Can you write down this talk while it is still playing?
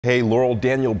Hey, Laurel,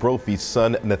 Daniel Brophy's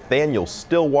son, Nathaniel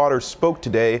Stillwater, spoke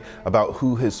today about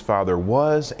who his father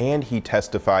was, and he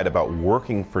testified about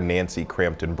working for Nancy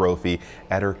Brophy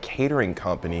at her catering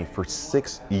company for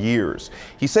 6 years.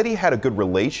 He said he had a good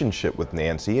relationship with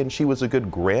Nancy, and she was a good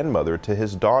grandmother to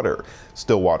his daughter.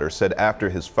 Stillwater said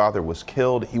after his father was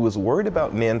killed, he was worried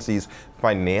about Nancy's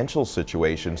financial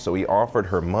situation, so he offered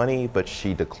her money, but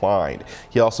she declined.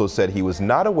 He also said he was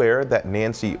not aware that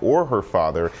Nancy or her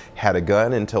father had a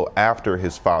gun until after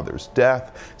his father's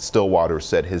death. Stillwater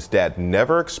said his dad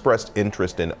never expressed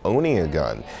interest in owning a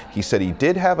gun. He said he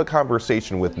did have a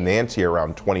conversation with Nancy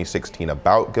around 2016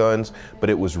 about guns,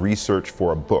 but it was research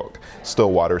for a book.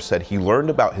 Stillwater said he learned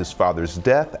about his father's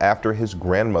death after his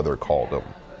grandmother called him.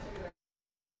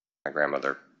 My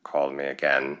grandmother called me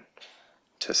again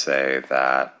to say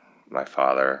that my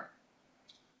father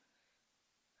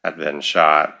had been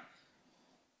shot.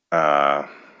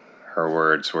 Her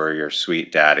words were, "Your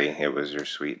sweet daddy." It was "your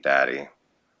sweet daddy,"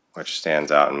 which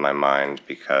stands out in my mind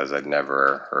because I'd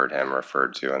never heard him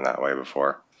referred to in that way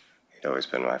before. He'd always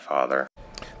been my father.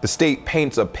 The state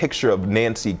paints a picture of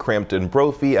Nancy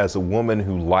Brophy as a woman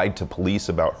who lied to police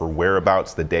about her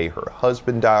whereabouts the day her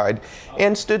husband died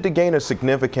and stood to gain a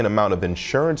significant amount of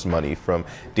insurance money from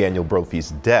Daniel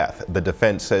Brophy's death. The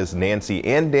defense says Nancy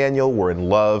and Daniel were in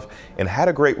love and had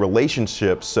a great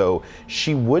relationship, so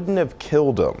she wouldn't have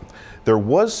killed him. There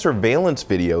was surveillance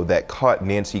video that caught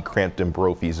Nancy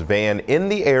Brophy's van in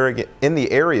the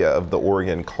area of the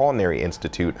Oregon Culinary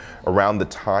Institute around the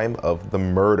time of the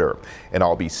murder. And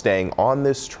I'll be staying on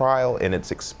this trial, and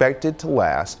it's expected to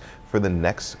last for the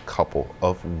next couple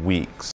of weeks.